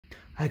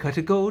I got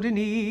a golden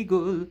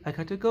eagle. I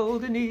got a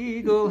golden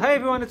eagle. Hey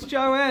everyone, it's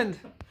Joe and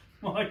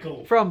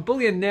Michael from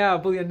Bullion Now,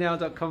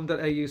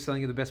 bullionnow.com.au,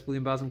 selling you the best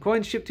bullion bars and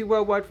coins, shipped to you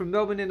worldwide from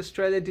Melbourne in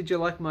Australia. Did you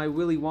like my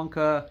Willy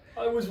Wonka?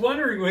 I was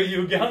wondering where you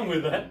were going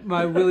with that.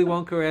 My Willy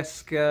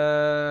Wonka-esque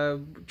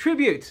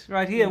tribute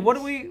right here. Yes. What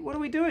are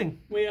we doing?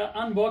 We are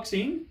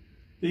unboxing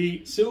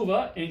the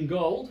silver and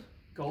gold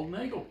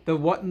golden eagle. The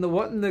what and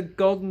the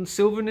golden,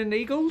 silver and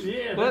eagle?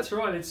 Yeah, What? that's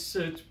right. It's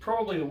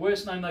probably the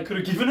worst name they could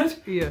have given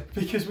it. Yeah.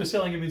 Because we're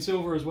selling them in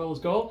silver as well as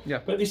gold. Yeah.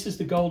 But this is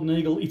the golden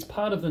eagle. It's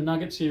part of the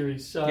nugget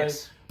series. So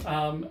Yes.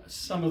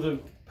 some of the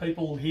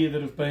people here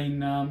that have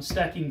been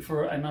stacking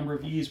for a number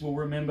of years will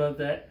remember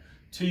that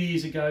 2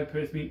 years ago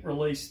Perth Mint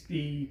released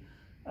the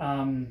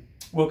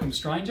Welcome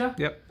Stranger.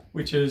 Yep.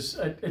 Which is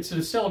it's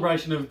a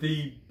celebration of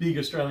the big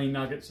Australian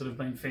nuggets that have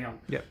been found.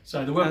 Yep.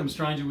 So the Welcome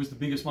Stranger was the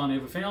biggest one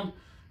ever found.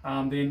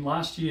 Then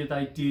last year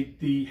they did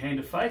the Hand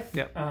of Faith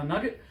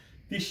nugget.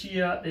 This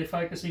year they're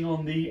focusing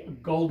on the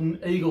Golden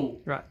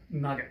Eagle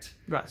nugget.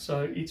 Right.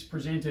 So it's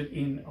presented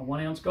in a 1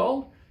 ounce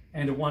gold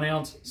and a 1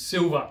 ounce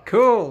silver.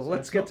 Cool. So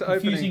Let's get to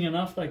opening. Confusing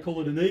enough, they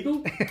call it an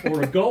eagle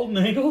or a golden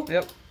eagle.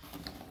 Yep.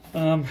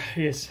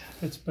 Yes,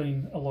 it's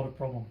been a lot of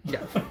problem.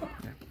 Yeah.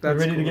 We're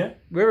ready to go?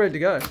 We're ready to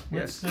go. Let's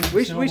Yes. see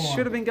We the silver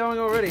should have been going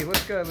already.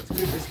 Let's go. Let's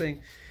move this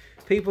thing.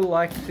 People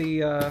like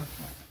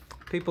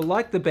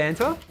the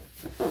banter.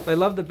 They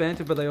love the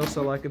banter, but they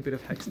also like a bit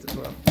of hext as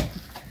well.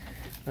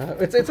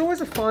 It's always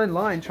a fine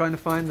line trying to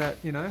find that,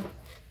 you know,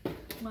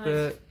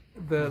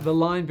 the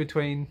line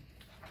between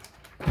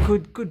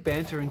good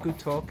banter and good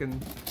talk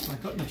and I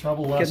got into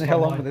trouble last getting the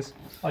hell time on with this.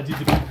 I did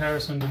the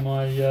comparison to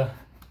my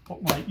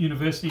what my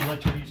university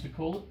lecturer used to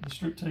call it, the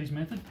striptease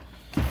method.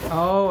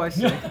 Oh, I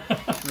see.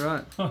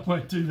 Right. I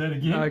won't do that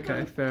again.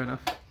 Okay, fair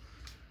enough.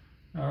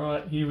 All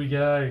right, here we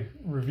go.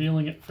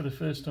 Revealing it for the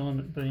first time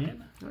at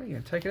BN. Oh, you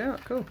can take it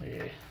out. Cool.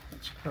 Yeah,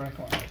 let's crack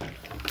on.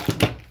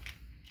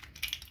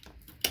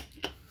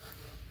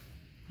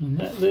 And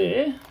that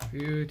there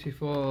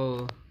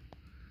Beautiful.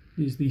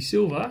 is the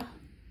silver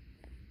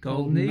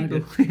Golden eagle.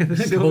 nugget. Yeah, the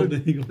silver,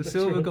 Golden eagle, the that's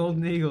silver right.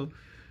 golden eagle.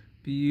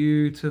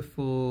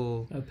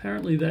 Beautiful.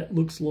 Apparently that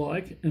looks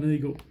like an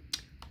eagle.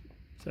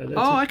 So that's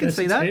I can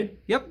see its that. head.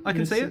 Yep, I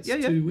can Yes, see it. its Yeah,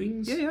 yeah. two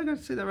wings. Yeah, I got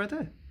to see that right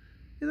there.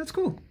 Yeah, that's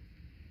cool.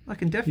 I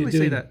can You're definitely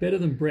doing see that. better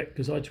than Brett,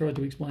 because I tried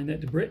to explain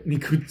that to Brett and he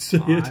couldn't see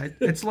it.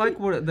 It's like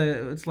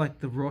it's like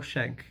the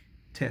Rorschach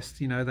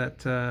test, you know, that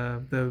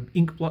the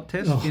ink blot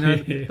test, Oh, you know,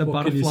 yeah. the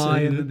What can you butterfly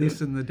see and in the it?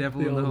 this and the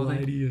devil The and the old whole thing.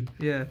 lady and...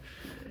 Yeah,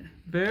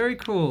 very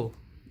cool.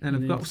 And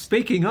I've And got, then-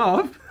 speaking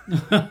of,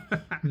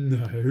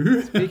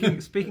 No.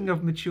 speaking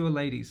of mature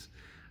ladies,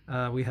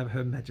 we have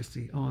Her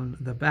Majesty on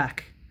the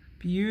back.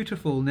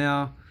 Beautiful.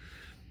 Now,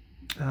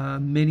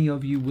 many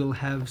of you will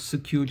have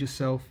secured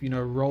yourself, you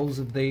know, rolls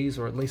of these,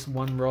 or at least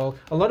one roll.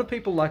 A lot of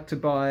people like to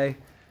buy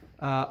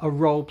a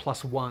roll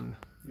plus one,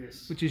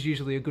 Yes. which is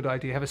usually a good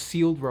idea. Have a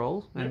sealed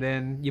roll, and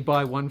then you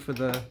buy one for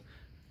the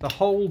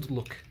hold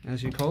look,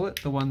 as you call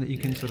it, the one that you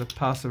can sort of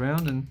pass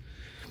around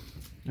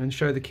and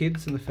show the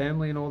kids and the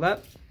family and all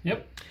that.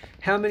 Yep.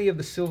 How many of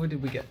the silver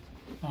did we get?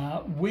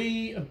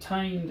 We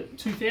obtained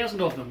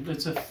 2,000 of them.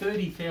 It's a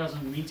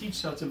 30,000 mintage,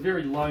 so it's a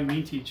very low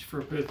mintage for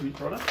a Perth Mint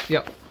product.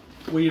 Yep.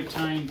 We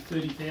obtained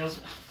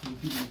 30,000.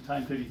 We didn't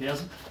obtain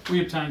 30,000.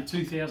 We obtained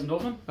 2,000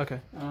 of them.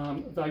 Okay.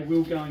 They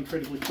will go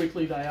incredibly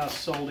quickly. They are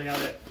sold out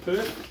at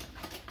Perth.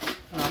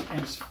 And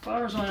as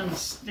far as I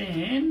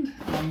understand,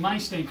 and I may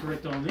stand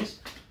corrected on this,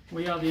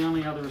 we are the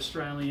only other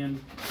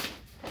Australian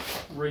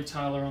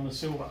retailer on the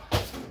silver,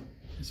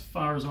 as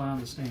far as I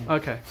understand.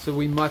 Okay, so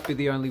we might be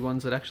the only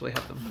ones that actually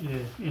have them.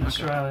 Yeah, in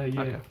Australia,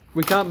 yeah. Okay.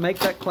 We can't make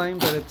that claim,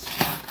 but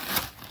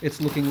it's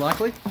looking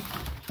likely.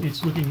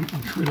 It's looking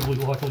incredibly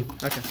likely.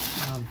 Okay.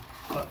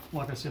 But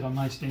like I said, I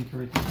may stand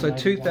corrected. So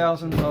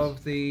 2,000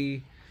 of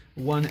the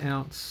 1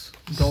 ounce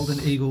Golden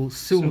Eagle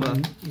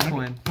silver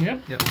coin.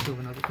 Yep. Yep,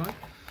 silver nugget coin.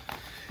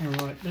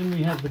 All right, then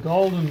we have the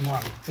golden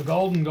one. The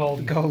golden.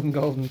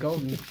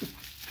 Golden.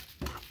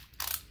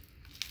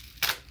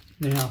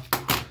 Now,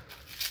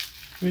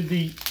 with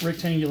the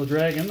rectangular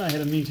dragon, they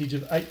had a mintage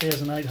of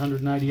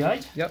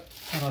 8,888. Yep.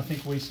 And I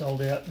think we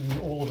sold out in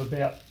all of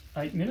about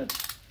 8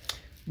 minutes.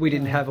 We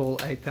didn't have all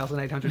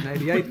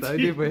 8,888 though,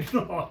 did we?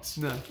 Not.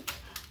 No.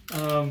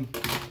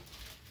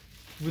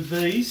 With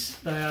these,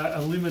 they are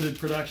a limited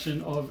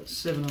production of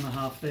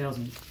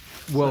 7,500.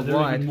 Worldwide. So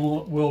they're even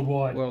more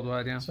worldwide.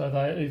 Worldwide, yeah. So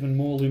they're even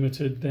more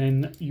limited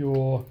than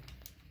your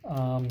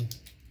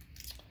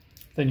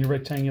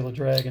rectangular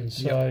dragon.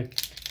 So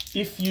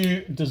if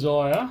you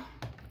desire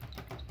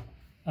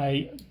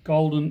a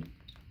golden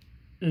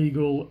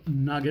eagle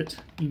nugget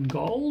in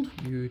gold,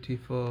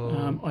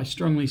 Beautiful. I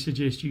strongly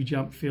suggest you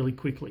jump fairly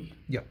quickly.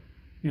 Yep.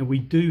 Now we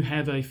do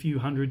have a few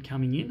hundred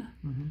coming in.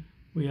 Mm-hmm.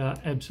 We are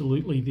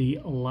absolutely the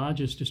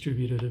largest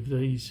distributor of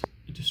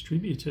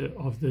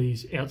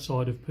these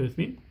outside of Perth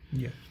Mint.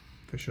 Yeah,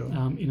 for sure.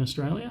 In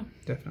Australia.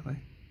 Definitely.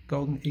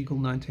 Golden Eagle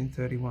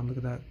 1931. Look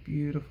at that.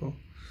 Beautiful.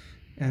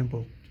 And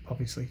we'll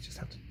obviously just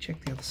have to check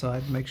the other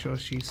side, make sure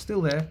she's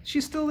still there.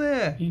 She's still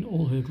there. In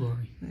all her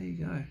glory. There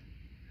you go.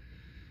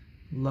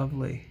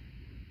 Lovely.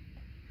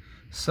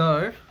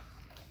 So,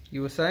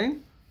 you were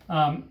saying?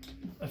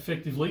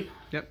 Effectively,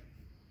 Yep.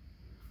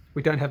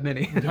 We don't have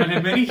many. we don't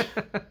have many,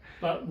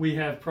 but we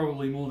have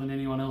probably more than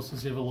anyone else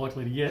is ever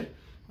likely to get.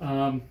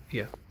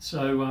 Yeah.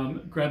 So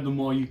grab them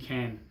while you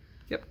can.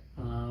 Yep.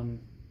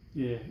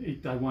 Yeah,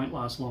 they won't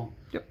last long.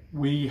 Yep.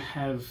 We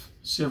have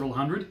several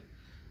hundred,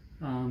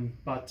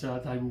 but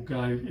they will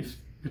go,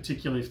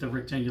 particularly if the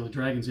rectangular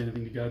dragon's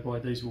anything to go by,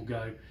 these will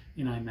go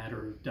in a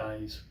matter of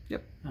days.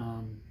 Yep.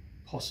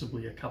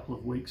 Possibly a couple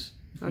of weeks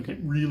if we Okay.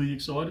 get really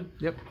excited.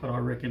 Yep. But I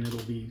reckon it'll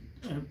be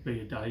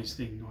a day's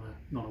thing,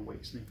 not a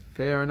week's thing.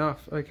 Fair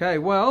enough. Okay,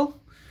 well,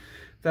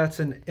 that's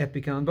an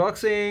epic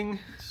unboxing. It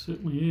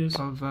certainly is.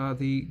 Of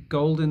the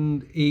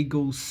Golden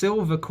Eagle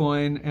silver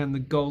coin and the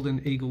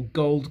Golden Eagle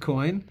gold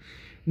coin,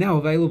 now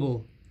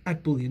available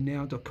at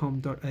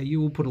bullionnow.com.au.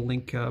 We'll put a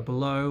link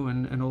below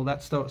and all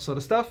that sort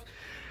of stuff.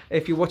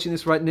 If you're watching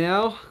this right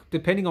now,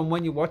 depending on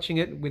when you're watching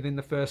it, within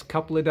the first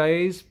couple of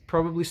days,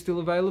 probably still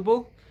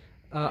available.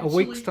 A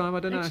week's time, I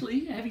don't know.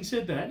 Actually, having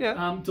said that,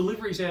 Yeah.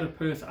 deliveries out of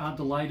Perth are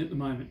delayed at the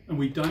moment, and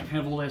we don't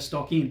have all our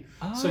stock in.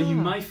 So you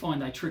may find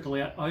they trickle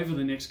out over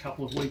the next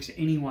couple of weeks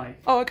anyway.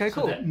 Oh, okay,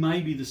 cool. So that may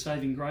be the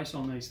saving grace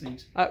on these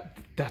things.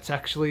 That's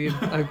actually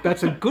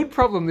that's a good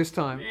problem this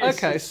time. Yes,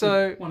 okay, it's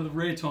so one of the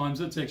rare times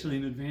it's actually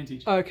an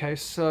advantage. okay,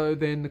 so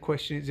then the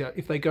question is,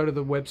 if they go to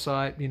the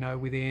website,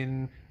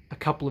 within a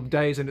couple of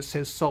days and it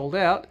says sold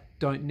out,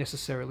 don't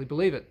necessarily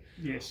believe it.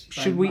 Yes.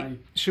 Should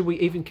we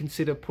even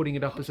consider putting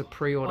it up as a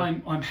pre-order?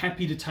 I'm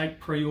happy to take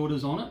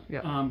pre-orders on it,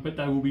 Yeah. but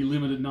they will be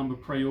limited number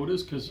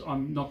pre-orders because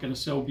I'm not going to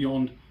sell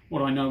beyond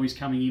what I know is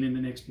coming in the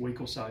next week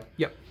or so.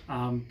 Yep.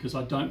 Because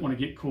I don't want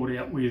to get caught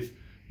out with,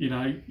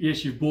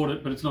 yes, you've bought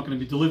it, but it's not going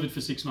to be delivered for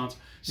 6 months.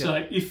 So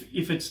Yep.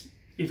 if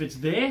it's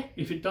there,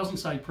 if it doesn't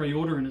say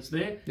pre-order and it's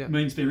there, Yep. it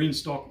means they're in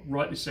stock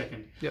right this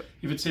second. Yep.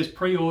 If it says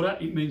pre-order,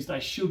 it means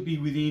they should be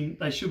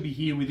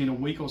here within a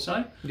week or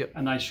so, Yep.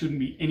 and they shouldn't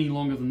be any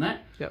longer than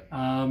that. Yep.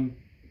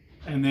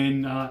 And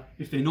then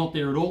if they're not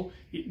there at all,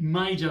 it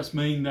may just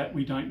mean that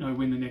we don't know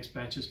when the next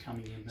batch is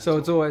coming in. So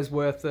it's always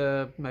worth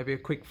maybe a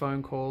quick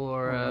phone call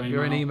or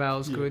an email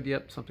is good.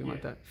 Yep, something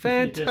like that. If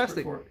you're desperate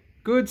Fantastic. for it.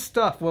 Good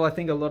stuff. Well, I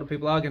think a lot of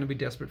people are going to be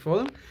desperate for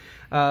them.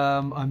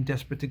 I'm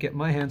desperate to get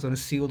my hands on a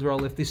sealed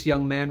roll if this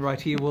young man right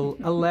here will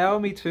allow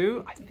me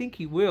to. I think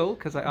he will,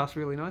 because I asked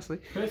really nicely.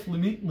 Perth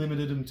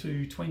limited them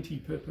to 20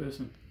 per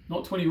person.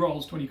 Not 20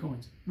 rolls, 20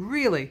 coins.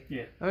 Really?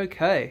 Yeah.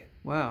 Okay.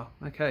 Wow.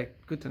 Okay.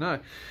 Good to know.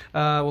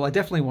 Well, I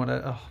definitely want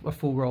a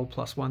full roll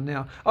plus one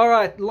now. All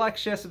right. Like,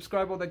 share,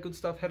 subscribe, all that good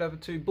stuff. Head over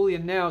to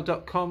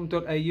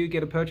bullionnow.com.au.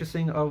 Get a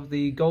purchasing of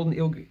the Golden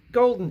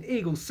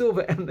Eagle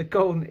silver and the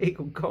Golden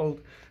Eagle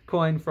gold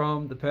coin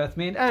from the Perth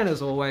Mint. And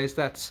as always,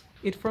 that's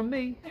it from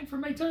me. And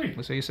from me too.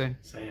 We'll see you soon.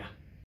 See ya.